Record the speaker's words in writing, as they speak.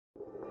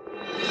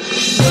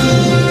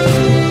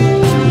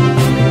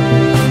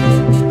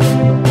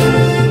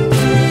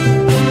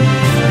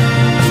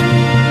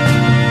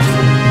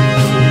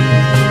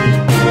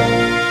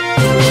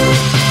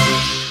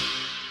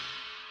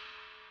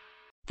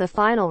The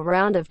final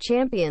round of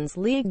Champions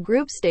League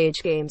group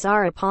stage games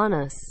are upon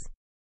us.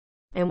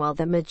 And while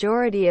the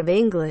majority of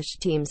English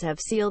teams have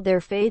sealed their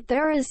fate,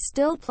 there is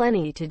still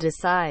plenty to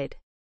decide,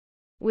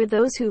 with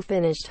those who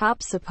finished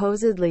top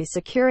supposedly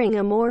securing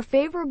a more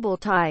favourable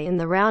tie in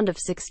the round of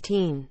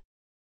 16.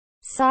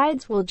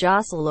 Sides will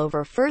jostle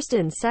over first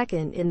and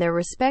second in their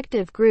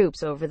respective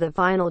groups over the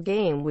final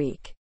game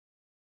week,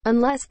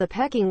 unless the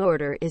pecking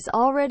order is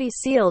already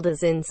sealed,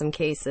 as in some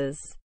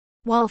cases.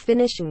 While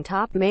finishing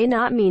top may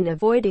not mean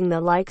avoiding the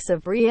likes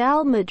of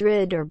Real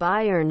Madrid or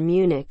Bayern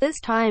Munich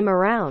this time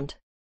around,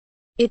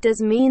 it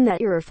does mean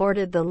that you're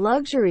afforded the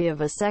luxury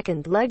of a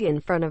second leg in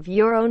front of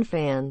your own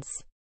fans.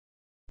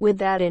 With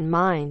that in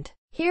mind,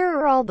 here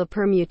are all the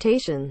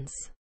permutations.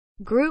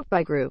 Group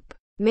by group.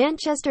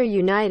 Manchester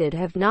United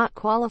have not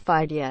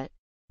qualified yet,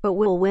 but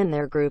will win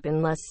their group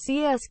unless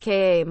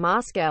CSKA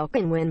Moscow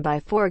can win by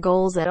 4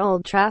 goals at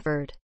Old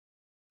Trafford.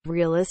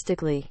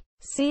 Realistically,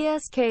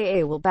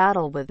 CSKA will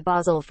battle with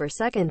Basel for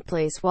second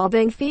place, while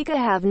Benfica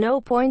have no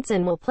points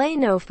and will play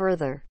no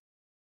further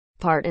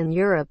part in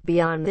Europe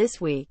beyond this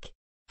week.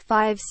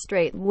 5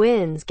 straight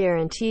wins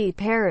guarantee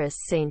Paris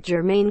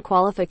Saint-Germain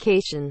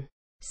qualification.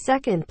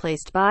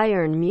 Second-placed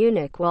Bayern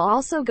Munich will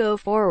also go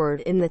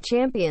forward in the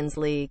Champions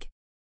League,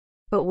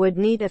 but would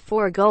need a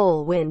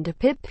 4-goal win to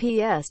pip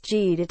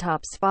PSG to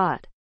top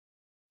spot.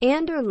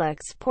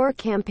 Anderlecht's poor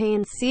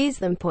campaign sees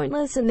them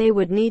pointless, and they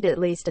would need at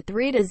least a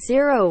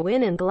 3-0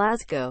 win in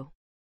Glasgow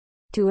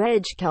to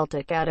edge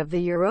Celtic out of the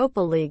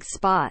Europa League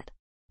spot.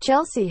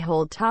 Chelsea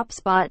hold top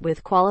spot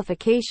with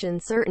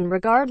qualification certain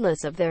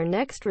regardless of their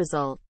next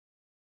result.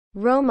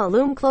 Roma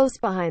loom close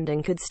behind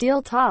and could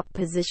steal top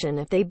position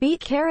if they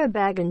beat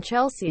Karabag, and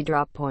Chelsea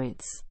drop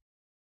points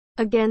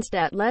against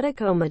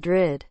Atletico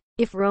Madrid.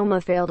 If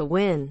Roma fail to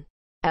win,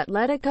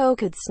 Atletico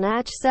could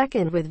snatch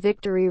second with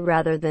victory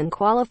rather than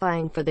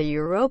qualifying for the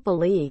Europa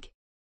League.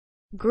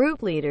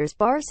 Group leaders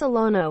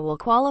Barcelona will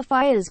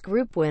qualify as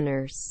group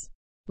winners,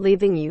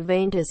 leaving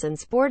Juventus and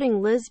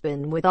Sporting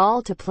Lisbon with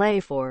all to play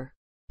for.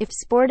 If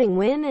Sporting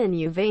win and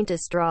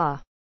Juventus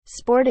draw,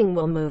 Sporting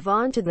will move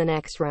on to the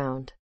next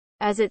round.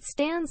 As it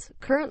stands,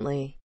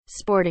 currently,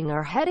 Sporting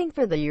are heading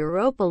for the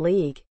Europa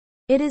League.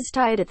 It is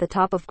tied at the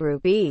top of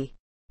Group E,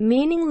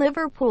 meaning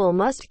Liverpool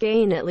must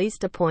gain at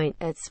least a point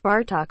at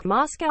Spartak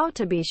Moscow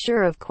to be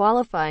sure of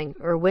qualifying,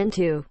 or win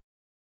to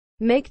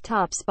make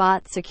top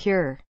spot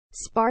secure.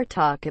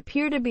 Spartak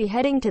appear to be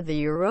heading to the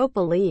Europa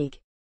League,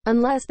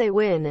 unless they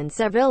win and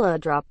Sevilla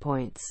drop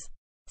points.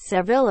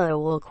 Sevilla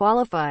will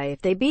qualify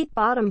if they beat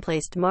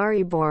bottom-placed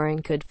Maribor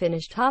and could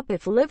finish top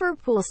if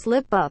Liverpool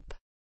slip up.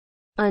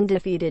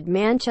 Undefeated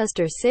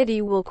Manchester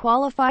City will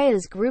qualify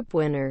as group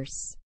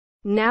winners.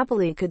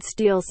 Napoli could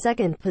steal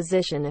second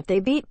position if they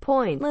beat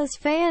pointless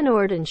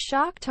Feyenoord and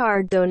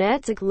Shakhtar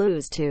Donetsk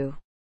lose to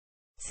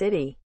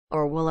City,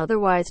 or will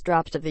otherwise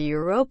drop to the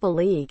Europa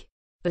League.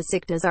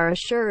 Besiktas are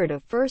assured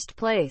of first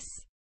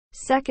place.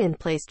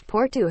 Second-placed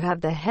Porto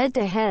have the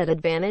head-to-head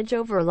advantage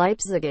over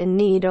Leipzig and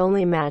need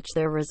only match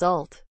their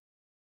result.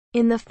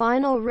 In the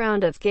final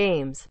round of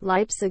games,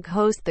 Leipzig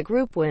host the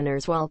group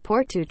winners while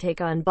Porto take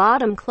on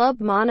bottom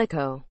club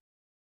Monaco.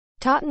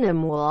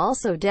 Tottenham will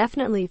also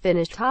definitely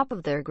finish top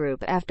of their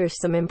group after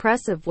some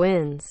impressive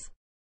wins,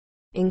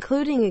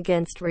 including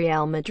against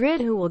Real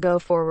Madrid, who will go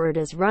forward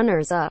as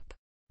runners-up.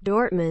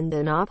 Dortmund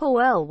and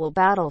Apoel will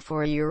battle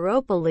for a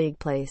Europa League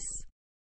place.